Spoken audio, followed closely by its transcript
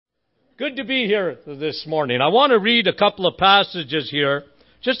Good to be here this morning. I want to read a couple of passages here,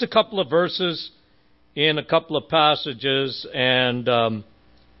 just a couple of verses in a couple of passages. And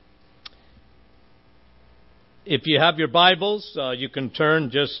if you have your Bibles, you can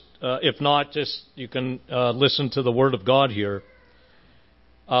turn if not, you can listen to the Word of God here.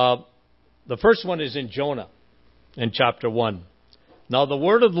 The first one is in Jonah, in chapter 1. Now the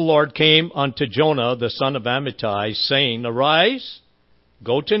word of the Lord came unto Jonah, the son of Amittai, saying, Arise,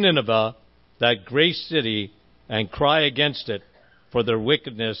 go to Nineveh, that great city, and cry against it, for their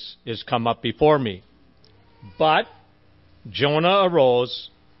wickedness is come up before me. But Jonah arose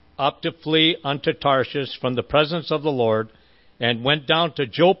up to flee unto Tarshish from the presence of the Lord, and went down to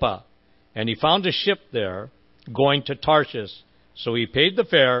Joppa, and he found a ship there, going to Tarshish. So he paid the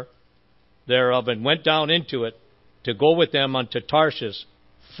fare thereof, and went down into it, to go with them unto Tarshish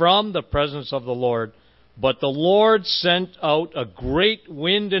from the presence of the Lord. But the Lord sent out a great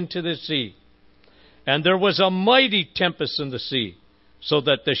wind into the sea, and there was a mighty tempest in the sea, so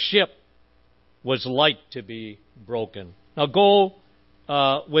that the ship was like to be broken. Now go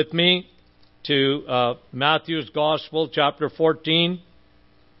with me to Matthew's Gospel, chapter 14,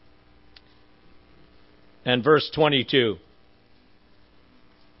 and verse 22.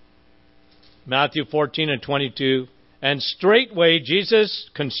 Matthew 14 and 22. And straightway Jesus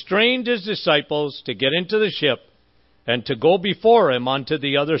constrained his disciples to get into the ship and to go before him unto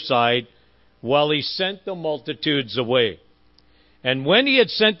the other side, while he sent the multitudes away. And when he had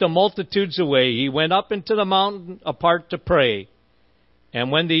sent the multitudes away, he went up into the mountain apart to pray.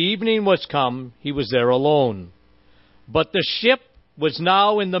 And when the evening was come, he was there alone. But the ship was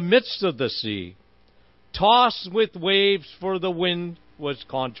now in the midst of the sea, tossed with waves, for the wind was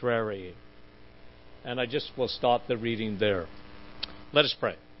contrary. And I just will stop the reading there. Let us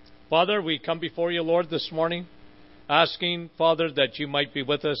pray. Father, we come before you, Lord, this morning, asking, Father, that you might be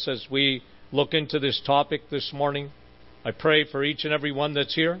with us as we look into this topic this morning. I pray for each and every one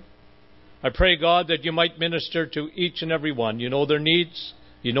that's here. I pray, God, that you might minister to each and every one. You know their needs.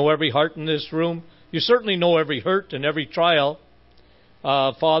 You know every heart in this room. You certainly know every hurt and every trial,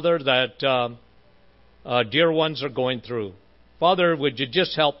 Father, that dear ones are going through. Father, would you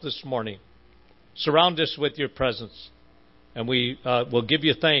just help this morning? Surround us with your presence, and we will give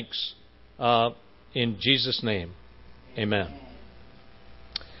you thanks in Jesus' name. Amen.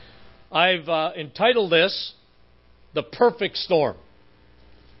 I've entitled this, The Perfect Storm.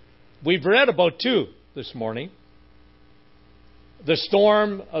 We've read about two this morning. The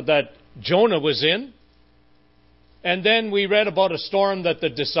storm that Jonah was in, and then we read about a storm that the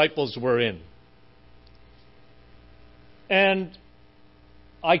disciples were in. And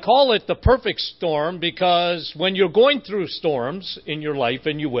I call it the perfect storm because when you're going through storms in your life,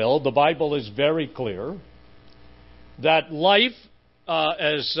 and you will, the Bible is very clear that life,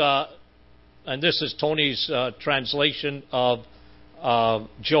 and this is Tony's translation of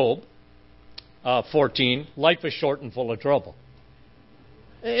Job 14, life is short and full of trouble.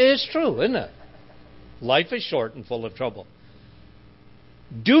 It's true, isn't it? Life is short and full of trouble.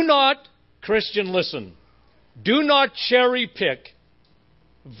 Do not, Christian, listen, do not cherry pick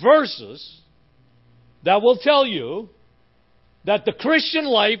verses that will tell you that the Christian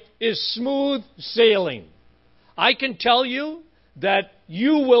life is smooth sailing. I can tell you that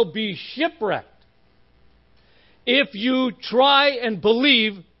you will be shipwrecked if you try and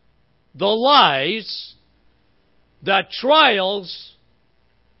believe the lies that trials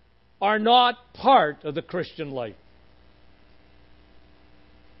are not part of the Christian life.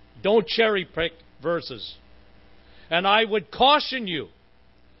 Don't cherry pick verses. And I would caution you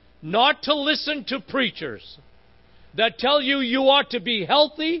not to listen to preachers that tell you you ought to be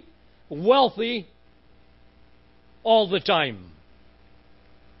healthy, wealthy, all the time.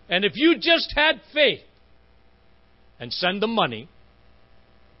 And if you just had faith and send them money,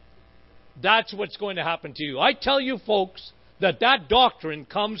 that's what's going to happen to you. I tell you, folks, that doctrine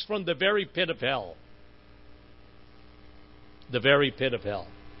comes from the very pit of hell. The very pit of hell.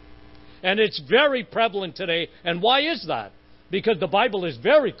 And it's very prevalent today. And why is that? Because the Bible is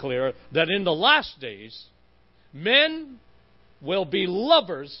very clear that in the last days, men will be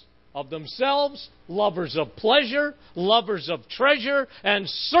lovers of themselves, lovers of pleasure, lovers of treasure, and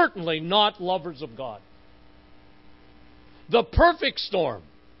certainly not lovers of God. The perfect storm.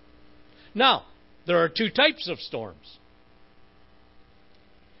 Now, there are two types of storms.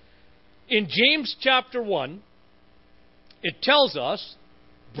 In James chapter 1, it tells us,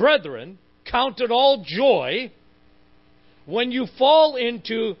 brethren, count it all joy when you fall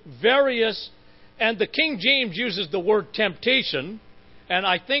into various, and the King James uses the word temptation, and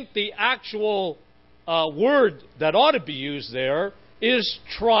I think the actual word that ought to be used there is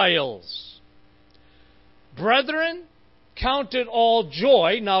trials. Brethren, count it all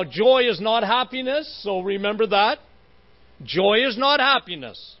joy. Now, joy is not happiness, so remember that. Joy is not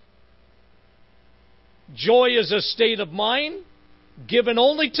happiness. Joy is a state of mind given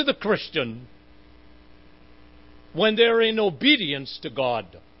only to the Christian when they're in obedience to God.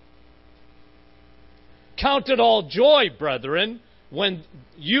 Count it all joy, brethren, when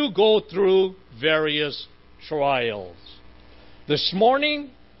you go through various trials. This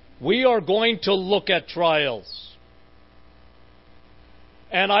morning, we are going to look at trials.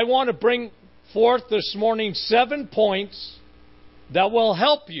 And I want to bring forth this morning 7 points that will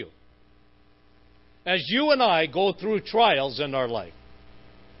help you as you and I go through trials in our life.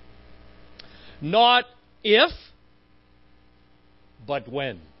 Not if, but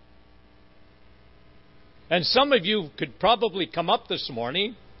when. And some of you could probably come up this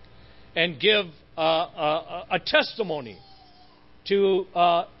morning and give a testimony to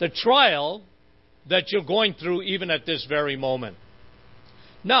the trial that you're going through even at this very moment.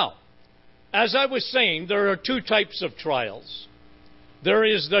 Now, as I was saying, there are 2 types of trials. There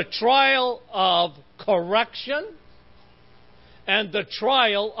is the trial of correction and the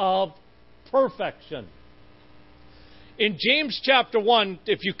trial of perfection. In James chapter 1,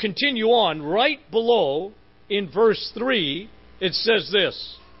 if you continue on, right below in verse 3, it says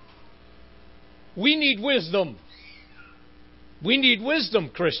this: we need wisdom. We need wisdom,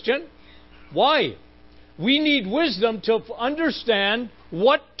 Christian. Why? We need wisdom to understand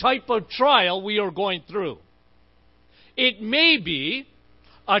what type of trial we are going through. It may be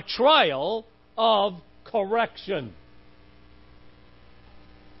a trial of correction.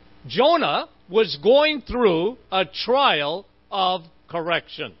 Jonah was going through a trial of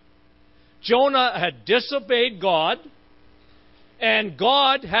correction. Jonah had disobeyed God, and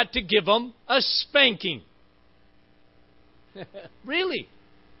God had to give him a spanking. Really?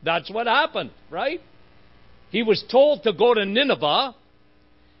 That's what happened, right? He was told to go to Nineveh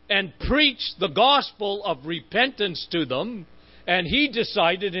and preach the gospel of repentance to them, and he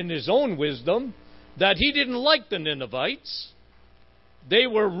decided in his own wisdom that he didn't like the Ninevites. They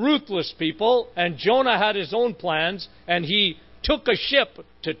were ruthless people, and Jonah had his own plans, and he took a ship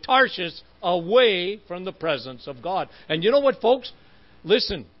to Tarshish away from the presence of God. And you know what, folks?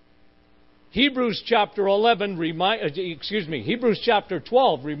 Listen, Hebrews chapter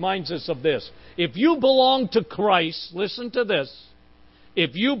 12 reminds us of this. If you belong to Christ, listen to this.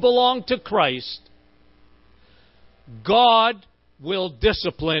 If you belong to Christ, God will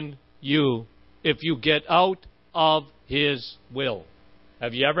discipline you if you get out of His will.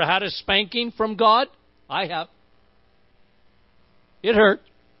 Have you ever had a spanking from God? I have. It hurt.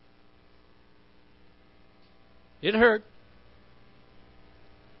 It hurt.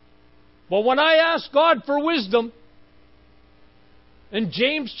 But when I asked God for wisdom, in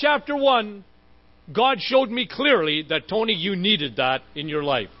James chapter 1, God showed me clearly that, Tony, you needed that in your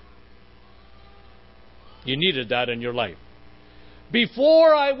life. You needed that in your life.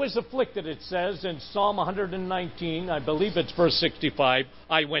 Before I was afflicted, it says in Psalm 119, I believe it's verse 65,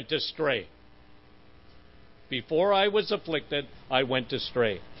 I went astray. Before I was afflicted, I went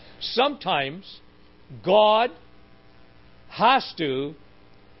astray. Sometimes God has to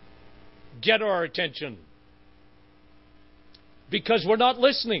get our attention because we're not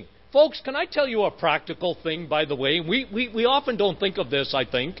listening. Folks, can I tell you a practical thing, by the way? We often don't think of this, I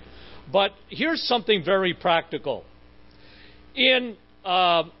think, but here's something very practical. In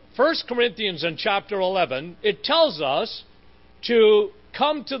 1 Corinthians in chapter 11, it tells us to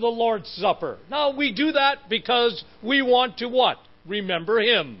come to the Lord's Supper. Now, we do that because we want to what? Remember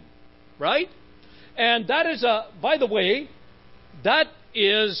Him, right? And that is by the way, that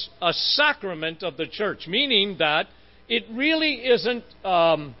is a sacrament of the church, meaning that it really isn't,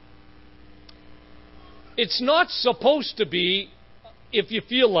 it's not supposed to be if you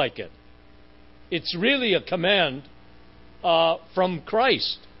feel like it. It's really a command from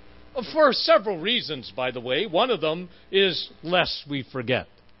Christ. For several reasons, by the way. One of them is lest we forget.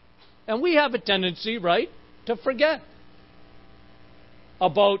 And we have a tendency, right, to forget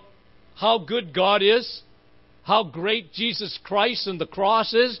about how good God is, how great Jesus Christ and the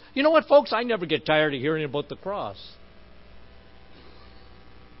cross is. You know what, folks? I never get tired of hearing about the cross.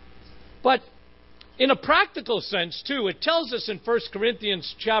 But in a practical sense, too, it tells us in 1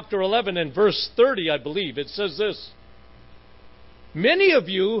 Corinthians chapter 11 and verse 30, I believe, it says this: many of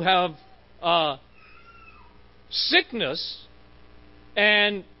you have sickness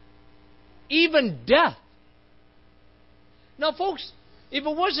and even death. Now, folks, if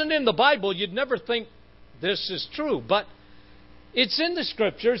it wasn't in the Bible, you'd never think this is true. But It's in the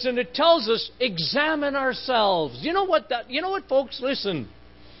Scriptures, and it tells us, examine ourselves. You know what, folks? Listen.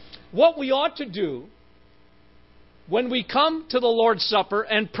 What we ought to do when we come to the Lord's Supper,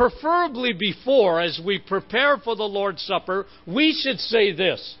 and preferably before, as we prepare for the Lord's Supper, we should say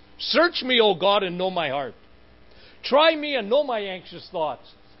this: search me, O God, and know my heart. Try me and know my anxious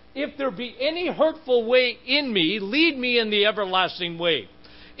thoughts. If there be any hurtful way in me, lead me in the everlasting way.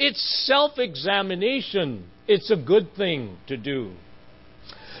 It's self-examination. It's a good thing to do.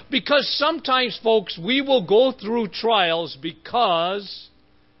 Because sometimes, folks, we will go through trials because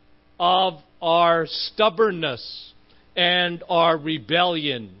of our stubbornness and our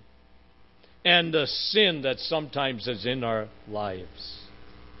rebellion and the sin that sometimes is in our lives.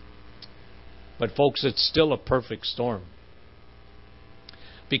 But folks, it's still a perfect storm.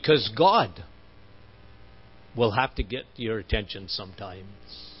 Because God will have to get your attention sometimes.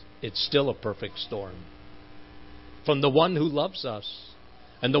 It's still a perfect storm. From the one who loves us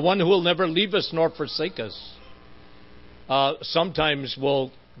and the one who will never leave us nor forsake us. Sometimes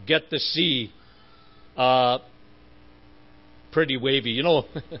we'll get the sea pretty wavy. You know,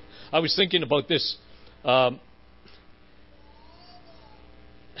 I was thinking about this.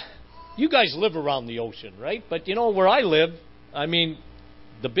 You guys live around the ocean, right? But you know, where I live, I mean,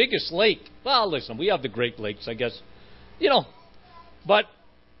 the biggest lake, well, listen, we have the Great Lakes, I guess. You know, but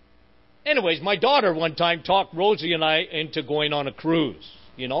anyways, my daughter one time talked Rosie and I into going on a cruise,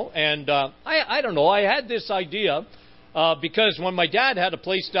 you know. And I don't know, I had this idea because when my dad had a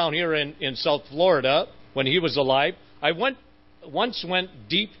place down here in South Florida, when he was alive, I once went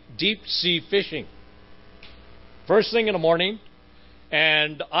deep sea fishing. First thing in the morning,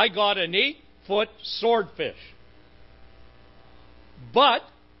 and I got an 8-foot swordfish. But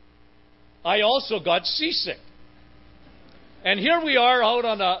I also got seasick. And here we are out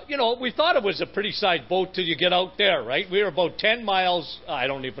on a, you know, we thought it was a pretty sized boat till you get out there, right? We were about 10 miles, I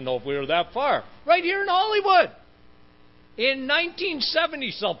don't even know if we were that far, right here in Hollywood in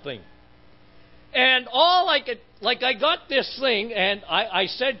 1970 something. And all I could, like, I got this thing, and I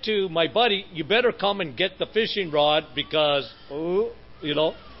said to my buddy, you better come and get the fishing rod because, you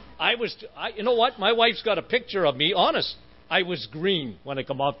know, you know what? My wife's got a picture of me, honest. I was green when I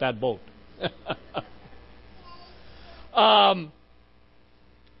come off that boat.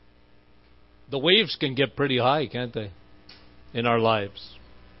 The waves can get pretty high, can't they? In our lives.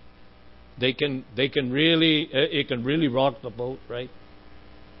 It can really rock the boat, right?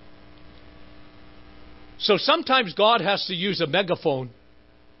 So sometimes God has to use a megaphone.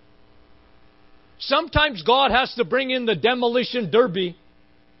 Sometimes God has to bring in the demolition derby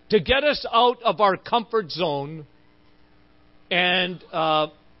to get us out of our comfort zone and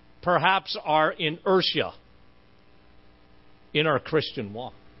perhaps our inertia in our Christian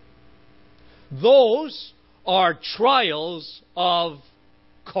walk. Those are trials of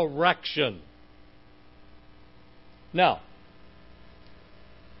correction. Now,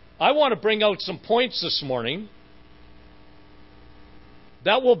 I want to bring out some points this morning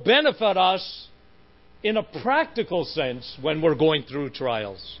that will benefit us in a practical sense when we're going through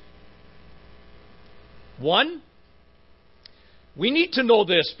trials. One, we need to know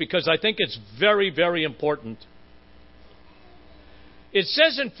this because I think it's very, very important. It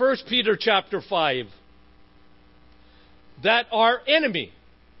says in 1 Peter chapter 5 that our enemy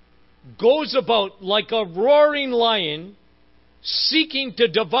goes about like a roaring lion seeking to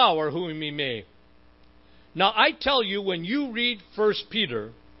devour whom he may. Now, I tell you, when you read 1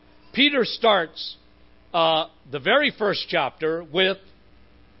 Peter, Peter starts the very first chapter with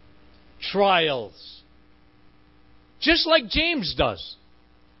trials. Just like James does.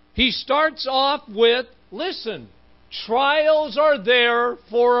 He starts off with, listen, trials are there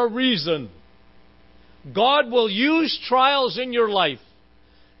for a reason. God will use trials in your life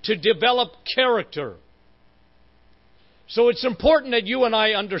to develop character. So it's important that you and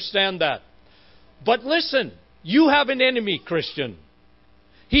I understand that. But listen, you have an enemy, Christian.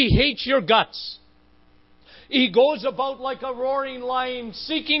 He hates your guts. He goes about like a roaring lion,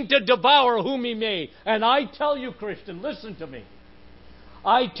 seeking to devour whom he may. And I tell you, Christian, listen to me.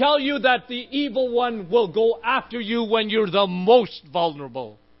 I tell you that the evil one will go after you when you're the most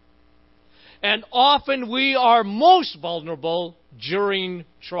vulnerable. And often we are most vulnerable during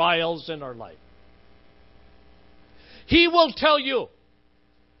trials in our life. He will tell you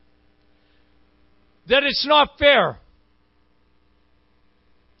that it's not fair.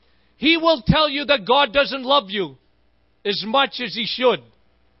 He will tell you that God doesn't love you as much as He should.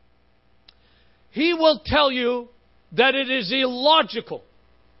 He will tell you that it is illogical.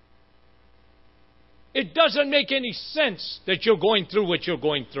 It doesn't make any sense that you're going through what you're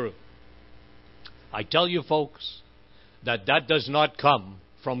going through. I tell you, folks, that does not come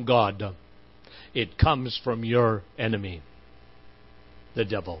from God. It comes from your enemy, the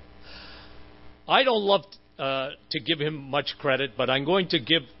devil. I don't love to give him much credit, but I'm going to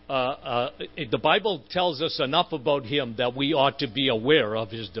give, the Bible tells us enough about him that we ought to be aware of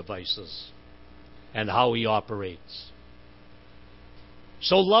his devices and how he operates.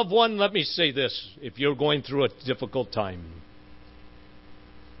 So, loved one, let me say this. If you're going through a difficult time,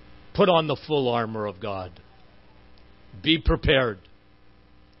 put on the full armor of God. Be prepared.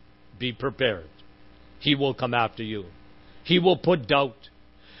 Be prepared. He will come after you. He will put doubt.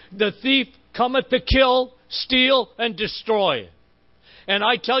 The thief cometh to kill, steal, and destroy. And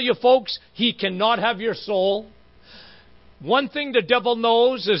I tell you, folks, he cannot have your soul. One thing the devil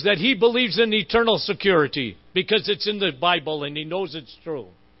knows is that he believes in eternal security because it's in the Bible and he knows it's true.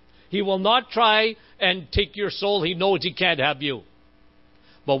 He will not try and take your soul. He knows he can't have you.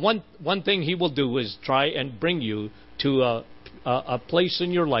 But one thing he will do is try and bring you to a place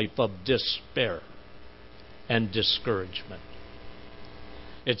in your life of despair and discouragement.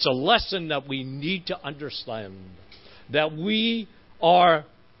 It's a lesson that we need to understand, that we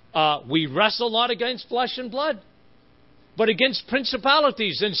wrestle not against flesh and blood, but against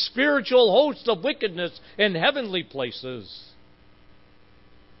principalities and spiritual hosts of wickedness in heavenly places.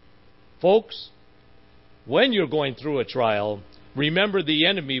 Folks, when you're going through a trial, remember the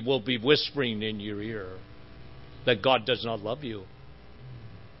enemy will be whispering in your ear that God does not love you,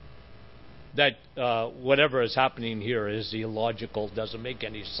 that whatever is happening here is illogical, doesn't make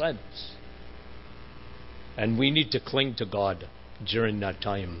any sense. And we need to cling to God during that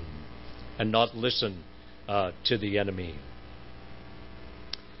time and not listen to the enemy.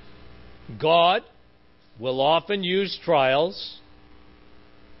 God will often use trials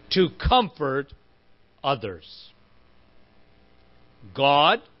to comfort others.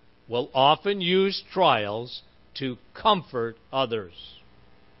 God will often use trials to comfort others.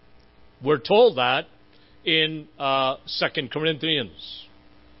 We're told that in 2 Corinthians,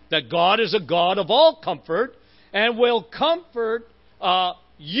 that God is a God of all comfort and will comfort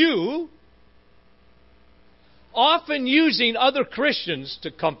you, often using other Christians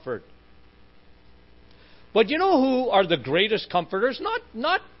to comfort. But you know who are the greatest comforters?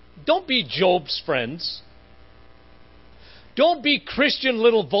 Don't be Job's friends. Don't be Christian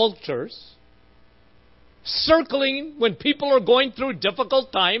little vultures circling when people are going through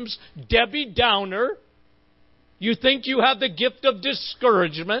difficult times. Debbie Downer. You think you have the gift of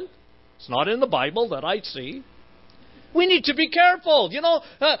discouragement. It's not in the Bible that I see. We need to be careful. You know,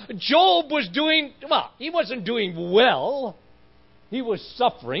 Job was he wasn't doing well. He was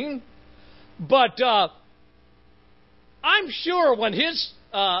suffering. But I'm sure when his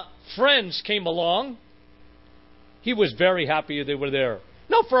friends came along, he was very happy they were there.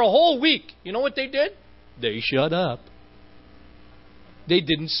 No, for a whole week, you know what they did? They shut up. They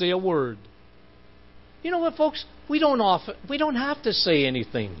didn't say a word. You know what, folks? We don't have to say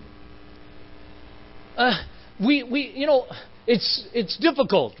anything. It's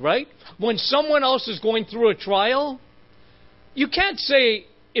difficult, right? When someone else is going through a trial, you can't say,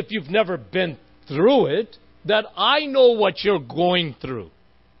 if you've never been through it, that I know what you're going through.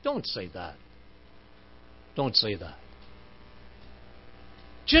 Don't say that. Don't say that.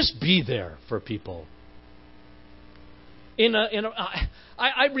 Just be there for people.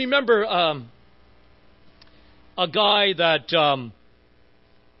 I remember a guy that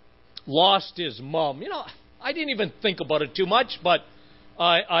lost his mom. You know, I didn't even think about it too much, but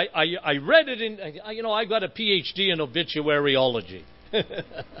I read it in. I got a PhD in obituariology.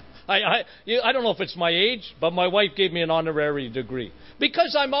 I don't know if it's my age, but my wife gave me an honorary degree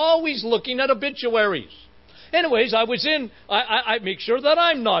because I'm always looking at obituaries. Anyways, I was in. I make sure that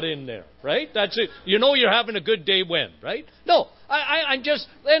I'm not in there, right? That's it. You know, you're having a good day when, right? No, I'm just.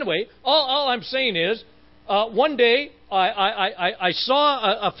 Anyway, all I'm saying is, one day I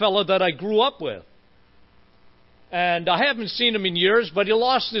saw a fellow that I grew up with, and I haven't seen him in years, but he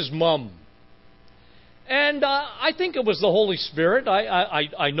lost his mom. And I think it was the Holy Spirit.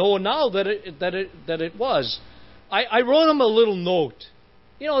 I know now that it was. I wrote him a little note.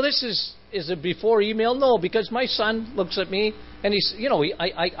 You know, this is it before email? No, because my son looks at me and he's,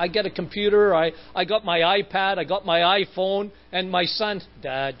 I get a computer. I got my iPad. I got my iPhone. And my son,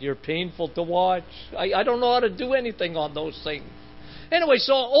 Dad, you're painful to watch. I don't know how to do anything on those things. Anyway,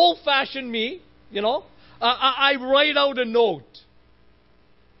 so old-fashioned me, I write out a note.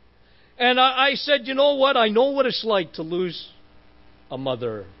 And I said, you know what? I know what it's like to lose a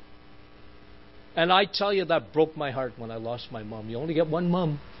mother. And I tell you, that broke my heart when I lost my mom. You only get one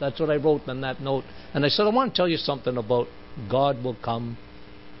mom. That's what I wrote on that note. And I said, I want to tell you something about God will come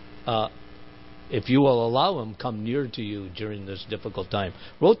if you will allow him, come near to you during this difficult time.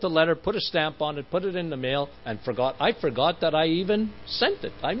 Wrote the letter, put a stamp on it, put it in the mail, and forgot. I forgot that I even sent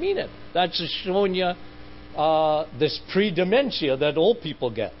it. I mean it. That's just showing you this pre-dementia that old people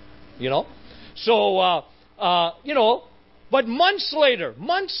get, you know. So, you know, but months later,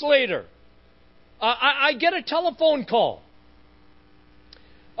 I get a telephone call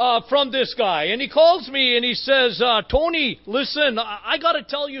from this guy. And he calls me and he says, Tony, listen, I got to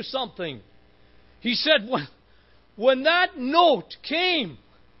tell you something. He said, when that note came,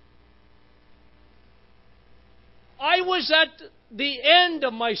 I was at the end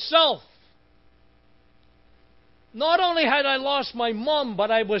of myself. Not only had I lost my mom, but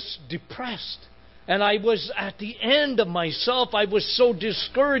I was depressed. And I was at the end of myself. I was so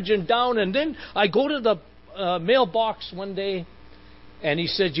discouraged and down. And then I go to the mailbox one day, and he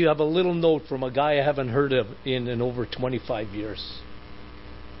said, you have a little note from a guy I haven't heard of in over 25 years.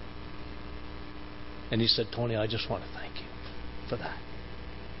 And he said, Tony, I just want to thank you for that.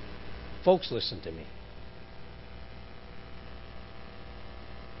 Folks, listen to me.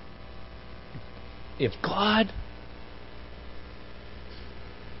 If God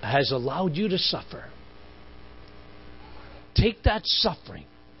has allowed you to suffer, take that suffering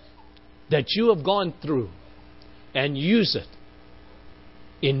that you have gone through and use it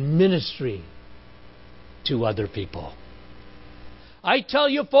in ministry to other people. I tell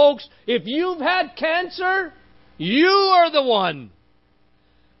you, folks, if you've had cancer, you are the one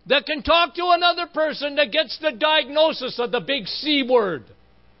that can talk to another person that gets the diagnosis of the big C word.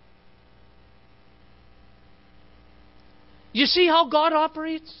 You see how God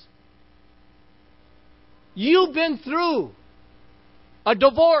operates? You've been through a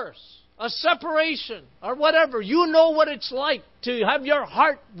divorce, a separation, or whatever. You know what it's like to have your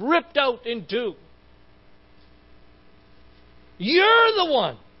heart ripped out in two. You're the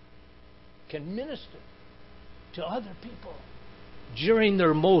one who can minister to other people during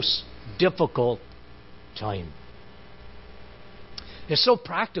their most difficult time. It's so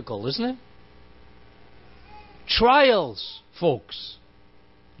practical, isn't it? Trials, folks,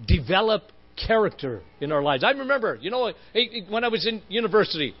 develop character in our lives. I remember, you know, when I was in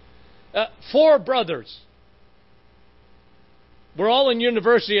university, 4 brothers were all in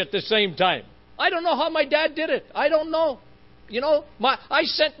university at the same time. I don't know how my dad did it. I don't know. You know, I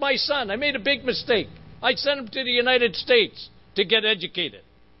sent my son. I made a big mistake. I sent him to the United States to get educated.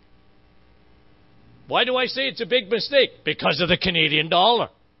 Why do I say it's a big mistake? Because of the Canadian dollar.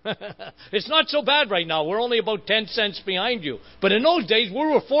 It's not so bad right now. We're only about 10 cents behind you. But in those days, we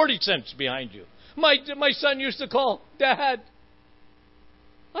were 40 cents behind you. My son used to call, Dad,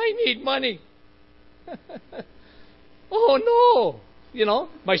 I need money. Oh, no. You know,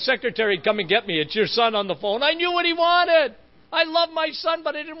 my secretary would come and get me. It's your son on the phone. I knew what he wanted. I love my son,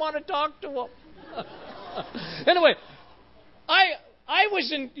 but I didn't want to talk to him. Anyway, I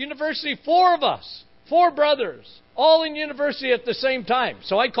was in university, 4 of us, 4 brothers, all in university at the same time.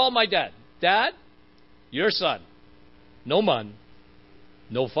 So I called my dad. Dad, your son, no mon,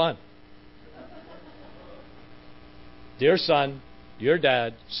 no fun. Dear son, your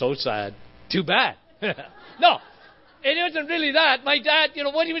dad, so sad, too bad. No, it wasn't really that. My dad, you know,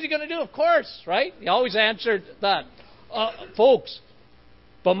 what was he going to do? Of course, right? He always answered that. Folks,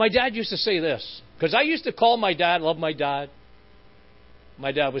 but my dad used to say this, because I used to call my dad, love my dad.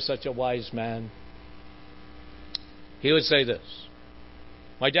 My dad was such a wise man. He would say this.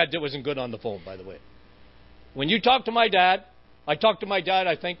 My dad wasn't good on the phone, by the way. When you talk to my dad, I talked to my dad,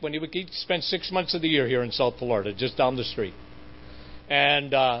 I think, when he spent 6 months of the year here in South Florida, just down the street.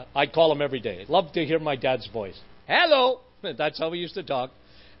 And I'd call him every day. Love to hear my dad's voice. Hello! That's how we used to talk.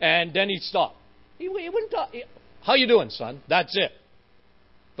 And then he'd stop. He wouldn't talk. How you doing, son? That's it.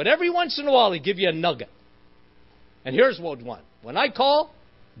 But every once in a while, he'd give you a nugget. And here's what one. When I call,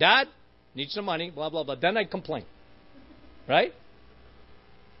 Dad, need some money, blah, blah, blah. Then I complain. Right?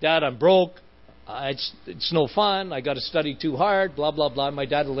 Dad, I'm broke. It's no fun. I got to study too hard, blah, blah, blah. My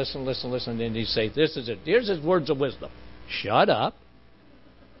dad will listen, and he'd say, this is it. Here's his words of wisdom. Shut up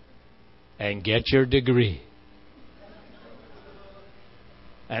and get your degree.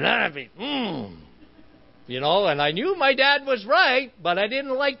 And then I'd be, you know, and I knew my dad was right, but I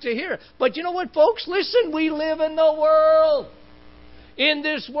didn't like to hear. But you know what, folks? Listen, we live in the world. In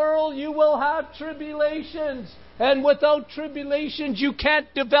this world, you will have tribulations. And without tribulations, you can't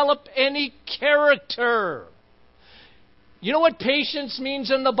develop any character. You know what patience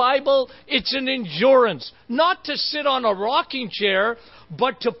means in the Bible? It's an endurance. Not to sit on a rocking chair,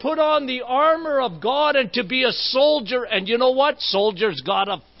 but to put on the armor of God and to be a soldier. And you know what? Soldiers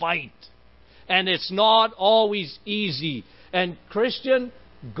gotta fight. And it's not always easy. And Christian,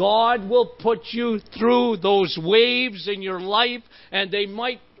 God will put you through those waves in your life, and they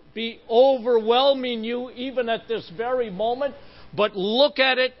might be overwhelming you even at this very moment. But look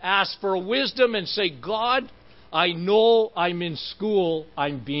at it, ask for wisdom, and say, God, I know I'm in school,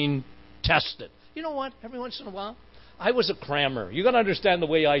 I'm being tested. You know what? Every once in a while, I was a crammer. You got to understand the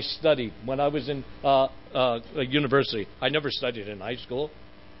way I studied when I was in university. I never studied in high school.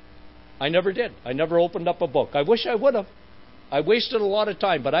 I never did. I never opened up a book. I wish I would have. I wasted a lot of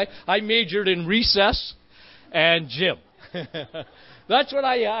time, but I majored in recess and gym. That's what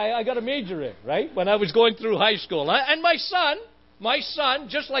I got a major in, right? When I was going through high school. And my son,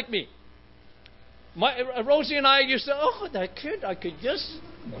 just like me, Rosie and I used to, that kid, I could just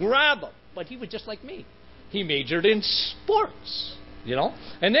grab him. But he was just like me. He majored in sports, you know.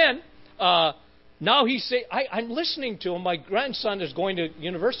 And then, now I'm listening to him. My grandson is going to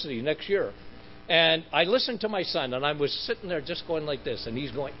university next year. And I listened to my son, and I was sitting there just going like this. And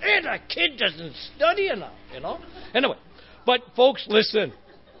he's going, that kid doesn't study enough, you know. Anyway, but folks, listen.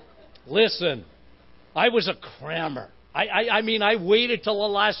 I was a crammer. I mean, I waited till the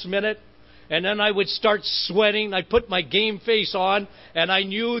last minute, and then I would start sweating. I put my game face on, and I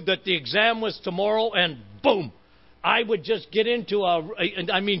knew that the exam was tomorrow, and boom, I would just get into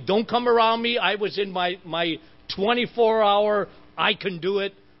don't come around me. I was in my 24-hour, I can do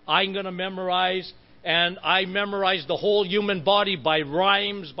it, I'm going to memorize, and I memorized the whole human body by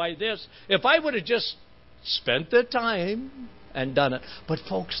rhymes, by this. If I would have just spent the time and done it. But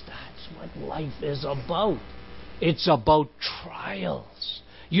folks, that's what life is about. It's about trials.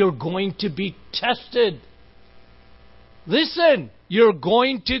 You're going to be tested. Listen, you're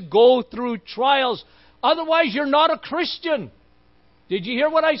going to go through trials. Otherwise, you're not a Christian. Did you hear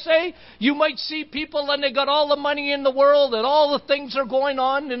what I say? You might see people and they got all the money in the world and all the things are going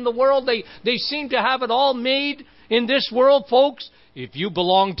on in the world. They seem to have it all made in this world, folks. If you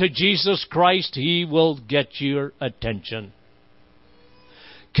belong to Jesus Christ, He will get your attention.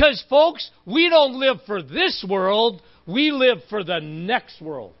 Because, folks, we don't live for this world. We live for the next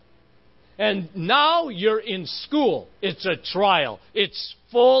world. And now you're in school. It's a trial. It's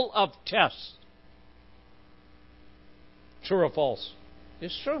full of tests. True or false?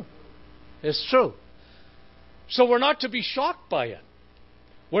 It's true. It's true. So we're not to be shocked by it.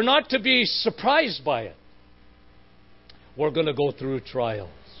 We're not to be surprised by it. We're going to go through trials.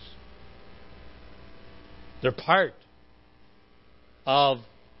 They're part of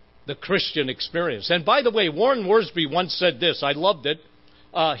the Christian experience. And by the way, Warren Wiersbe once said this. I loved it.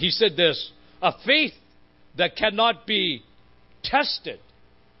 He said this: a faith that cannot be tested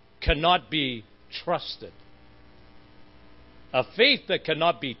cannot be trusted. A faith that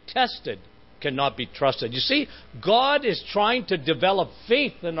cannot be tested cannot be trusted. You see, God is trying to develop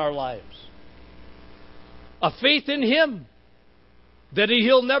faith in our lives. A faith in Him, that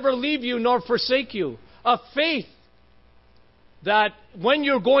He'll never leave you nor forsake you. A faith that when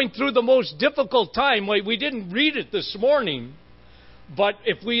you're going through the most difficult time, we didn't read it this morning, but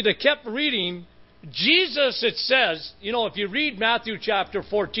if we'd have kept reading, Jesus, it says, if you read Matthew chapter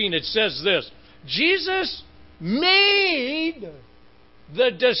 14, it says this: Jesus made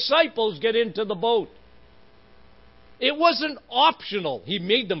the disciples get into the boat. It wasn't optional. He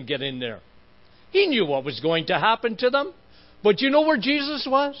made them get in there. He knew what was going to happen to them. But you know where Jesus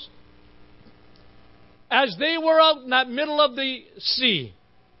was? As they were out in that middle of the sea,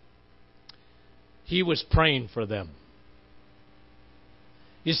 He was praying for them.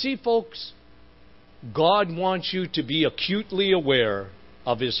 You see, folks, God wants you to be acutely aware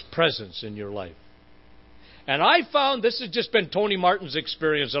of His presence in your life. And I found, this has just been Tony Martin's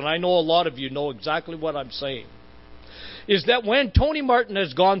experience, and I know a lot of you know exactly what I'm saying, is that when Tony Martin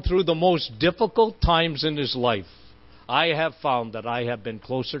has gone through the most difficult times in his life, I have found that I have been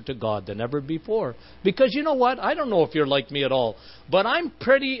closer to God than ever before. Because you know what? I don't know if you're like me at all, but I'm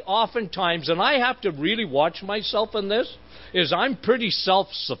pretty oftentimes, and I have to really watch myself in this, is I'm pretty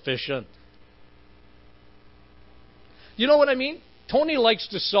self-sufficient. You know what I mean? Tony likes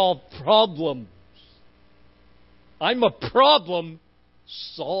to solve problems. I'm a problem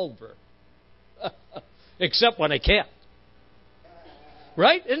solver. Except when I can't.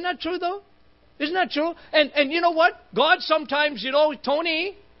 Right? Isn't that true, though? Isn't that true? And you know what? God sometimes,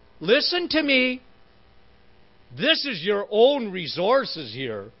 Tony, listen to me. This is your own resources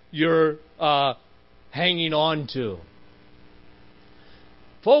here you're hanging on to.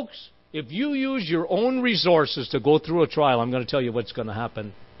 Folks, if you use your own resources to go through a trial, I'm going to tell you what's going to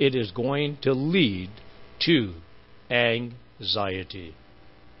happen. It is going to lead to anxiety.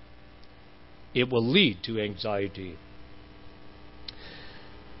 It will lead to anxiety.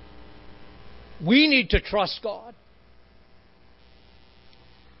 We need to trust God.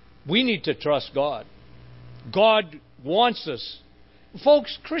 We need to trust God. God wants us.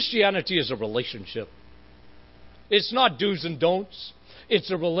 Folks, Christianity is a relationship. It's not do's and don'ts.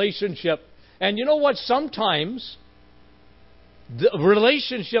 It's a relationship. And you know what? Sometimes the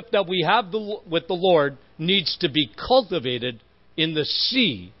relationship that we have with the Lord needs to be cultivated in the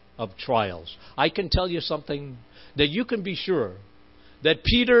sea of trials. I can tell you something that you can be sure that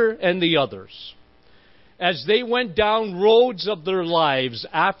Peter and the others, as they went down roads of their lives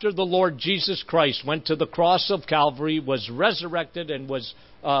after the Lord Jesus Christ went to the cross of Calvary, was resurrected, and was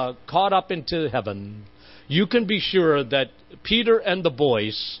caught up into heaven, you can be sure that Peter and the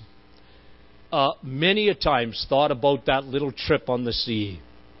boys many a times thought about that little trip on the sea.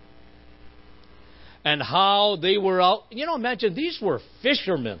 And how they were out. Imagine, these were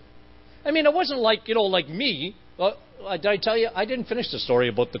fishermen. I mean, it wasn't like, like me. Did I tell you? I didn't finish the story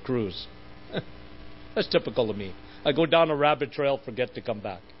about the cruise. That's typical of me. I go down a rabbit trail, forget to come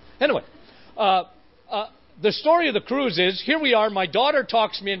back. Anyway, the story of the cruise is, here we are, my daughter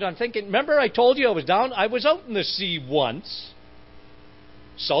talks me, and I'm thinking, remember I told you I was out in the sea once,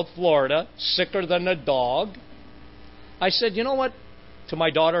 South Florida, sicker than a dog. I said, you know what, to my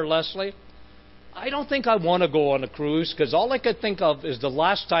daughter Leslie, I don't think I want to go on a cruise, because all I could think of is the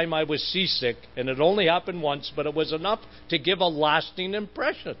last time I was seasick, and it only happened once, but it was enough to give a lasting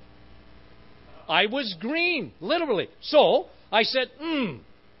impression. I was green, literally. So I said,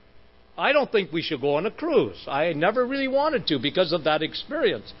 I don't think we should go on a cruise. I never really wanted to because of that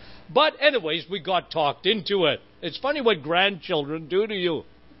experience. But anyways, we got talked into it. It's funny what grandchildren do to you.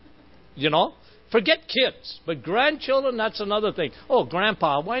 Forget kids, but grandchildren, that's another thing. Oh,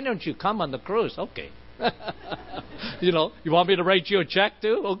 Grandpa, why don't you come on the cruise? Okay. You want me to write you a check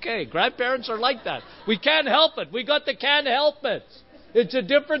too? Okay. Grandparents are like that. We can't help it. We got the can't help it. It's a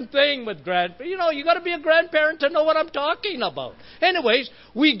different thing with you got to be a grandparent to know what I'm talking about. Anyways,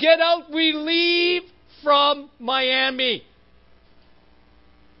 we get out, we leave from Miami.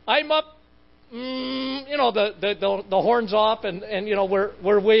 I'm up, the horns off, and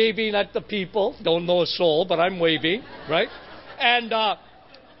we're waving at the people. Don't know a soul, but I'm waving, right? And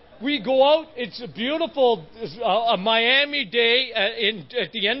we go out. It's a beautiful a Miami day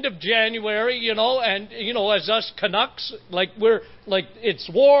at the end of January, and as us Canucks, it's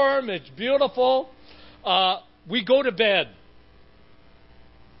warm, it's beautiful. We go to bed.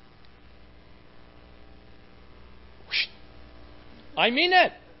 I mean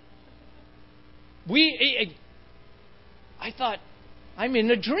it. I thought, I'm in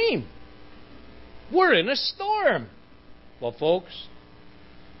a dream. We're in a storm. Well, folks,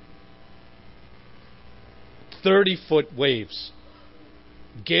 30-foot waves,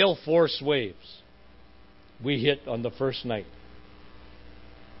 gale force waves, we hit on the first night.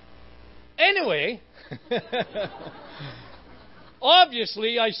 Anyway,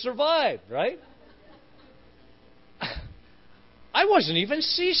 obviously I survived, right? I wasn't even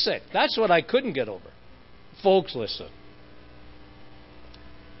seasick. That's what I couldn't get over. Folks, listen.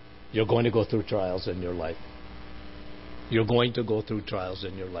 You're going to go through trials in your life. You're going to go through trials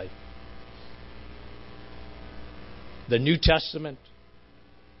in your life. The New Testament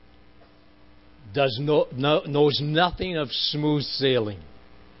knows nothing of smooth sailing.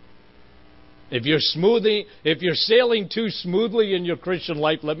 If you're sailing too smoothly in your Christian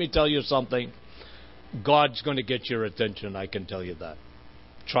life, let me tell you something. God's going to get your attention, I can tell you that.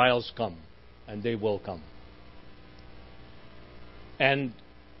 Trials come, and they will come. And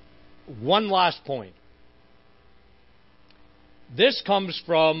one last point. This comes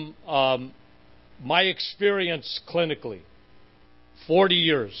from my experience clinically. 40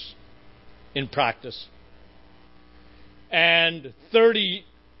 years in practice. And 30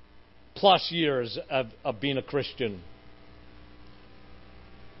 plus years of being a Christian.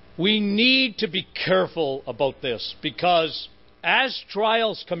 We need to be careful about this, because as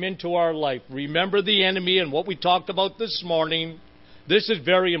trials come into our life, remember the enemy and what we talked about this morning. This is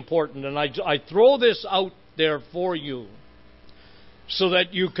very important, and I throw this out there for you so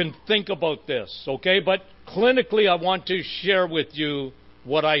that you can think about this, okay? But clinically, I want to share with you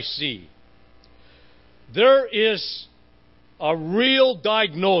what I see. There is a real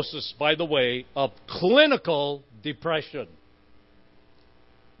diagnosis, by the way, of clinical depression.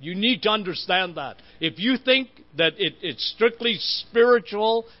 You need to understand that. If you think that it's strictly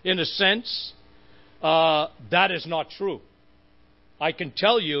spiritual in a sense, that is not true. I can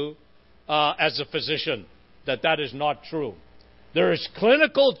tell you as a physician that is not true. There is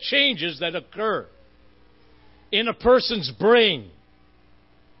clinical changes that occur in a person's brain.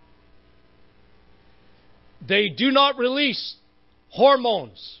 They do not release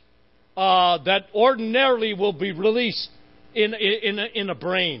hormones that ordinarily will be released in a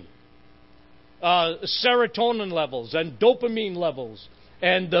brain. serotonin levels and dopamine levels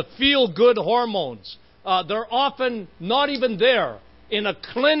and the feel-good hormones. They're often not even there in a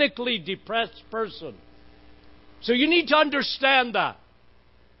clinically depressed person. So you need to understand that.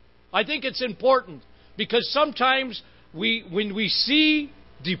 I think it's important because sometimes when we see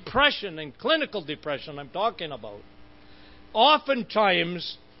depression and clinical depression I'm talking about,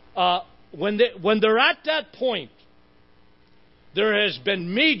 oftentimes when they're at that point, there has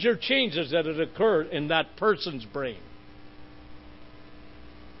been major changes that have occurred in that person's brain.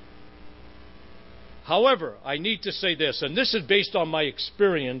 However, I need to say this, and this is based on my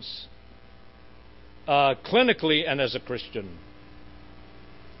experience clinically and as a Christian.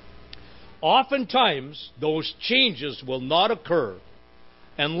 Oftentimes, those changes will not occur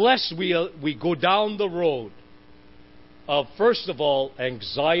unless we go down the road of, first of all,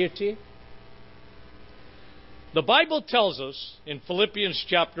 anxiety. The Bible tells us in Philippians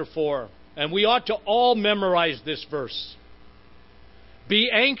chapter 4, and we ought to all memorize this verse, be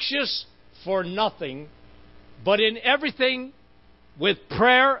anxious for nothing, but in everything with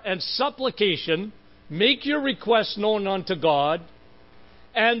prayer and supplication, make your requests known unto God,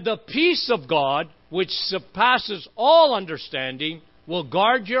 and the peace of God, which surpasses all understanding, will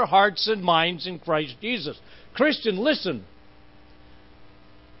guard your hearts and minds in Christ Jesus. Christian, listen.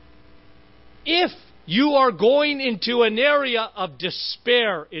 If you are going into an area of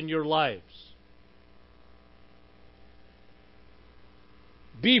despair in your lives,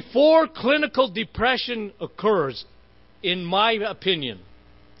 before clinical depression occurs, in my opinion,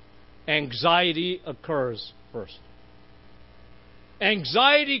 anxiety occurs first.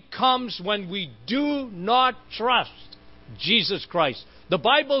 Anxiety comes when we do not trust Jesus Christ. The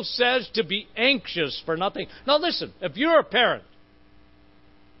Bible says to be anxious for nothing. Now listen, if you're a parent,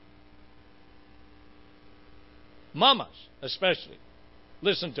 mamas especially,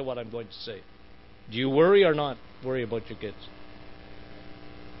 listen to what I'm going to say. Do you worry or not worry about your kids?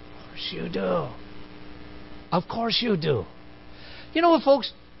 Of course you do. Of course you do. You know what,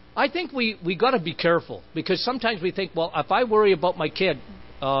 folks? I think we got to be careful, because sometimes we think, well, if I worry about my kid,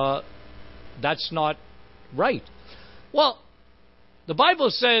 that's not right. Well, the Bible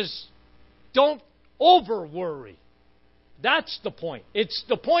says don't over-worry. That's the point. It's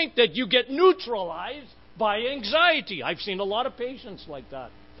the point that you get neutralized by anxiety. I've seen a lot of patients like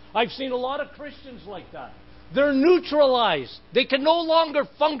that. I've seen a lot of Christians like that. They're neutralized. They can no longer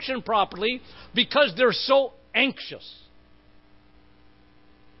function properly because they're so anxious.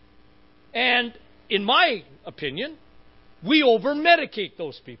 And in my opinion, we over-medicate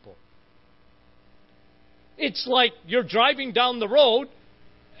those people. It's like you're driving down the road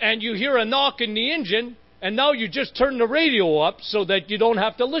and you hear a knock in the engine, and now you just turn the radio up so that you don't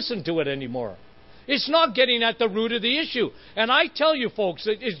have to listen to it anymore. It's not getting at the root of the issue. And I tell you, folks,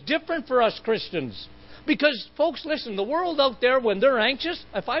 it's different for us Christians. Because, folks, listen, the world out there, when they're anxious,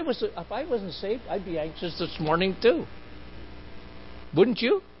 if I wasn't saved, I'd be anxious this morning too. Wouldn't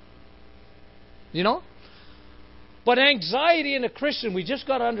you? You know? But anxiety in a Christian, we just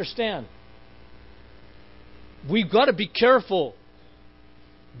got to understand. We've got to be careful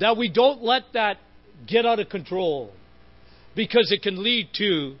that we don't let that get out of control, because it can lead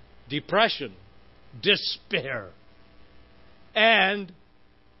to depression, despair, and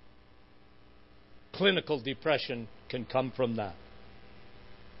clinical depression can come from that.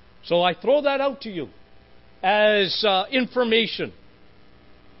 So I throw that out to you as information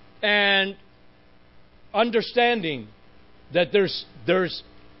and understanding that there's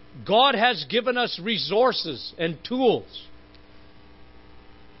God has given us resources and tools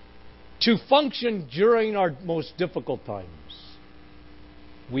to function during our most difficult times.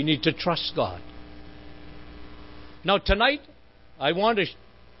 We need to trust God. Now tonight, I want to,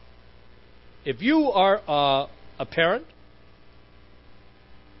 if you are a parent,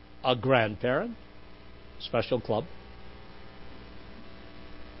 a grandparent, special club,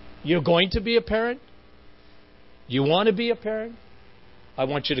 you're going to be a parent, you want to be a parent, I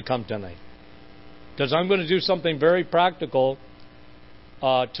want you to come tonight. Because I'm going to do something very practical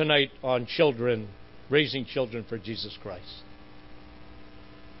tonight on children, raising children for Jesus Christ.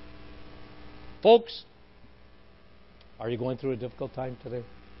 Folks, are you going through a difficult time today?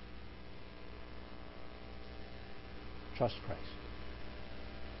 Trust Christ.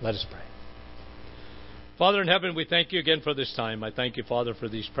 Let us pray. Father in heaven, we thank you again for this time. I thank you, Father, for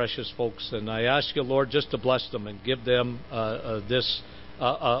these precious folks. And I ask you, Lord, just to bless them and give them a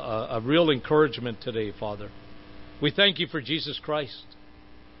real encouragement today, Father. We thank you for Jesus Christ.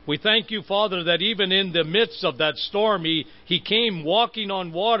 We thank you, Father, that even in the midst of that storm, He came walking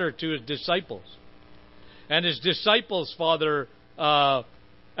on water to His disciples. And His disciples, Father,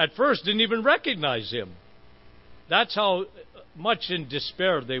 at first didn't even recognize him. That's how much in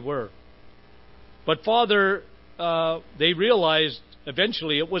despair they were. But Father, they realized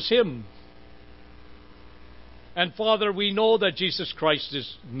eventually it was him. And Father, we know that Jesus Christ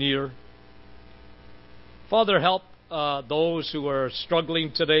is near. Father, help those who are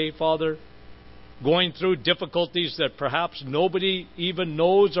struggling today, Father, going through difficulties that perhaps nobody even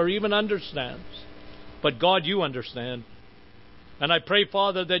knows or even understands. But God, you understand. And I pray,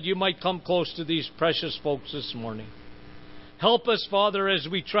 Father, that you might come close to these precious folks this morning. Help us, Father, as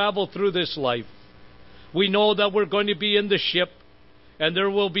we travel through this life. We know that we're going to be in the ship and there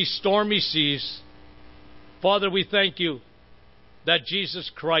will be stormy seas. Father, we thank you that Jesus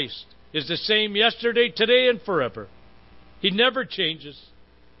Christ is the same yesterday, today, and forever. He never changes.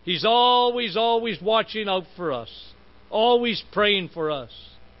 He's always watching out for us, always praying for us.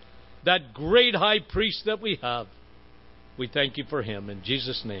 That great high priest that we have, we thank you for him. In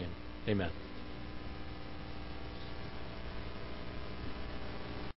Jesus' name, amen.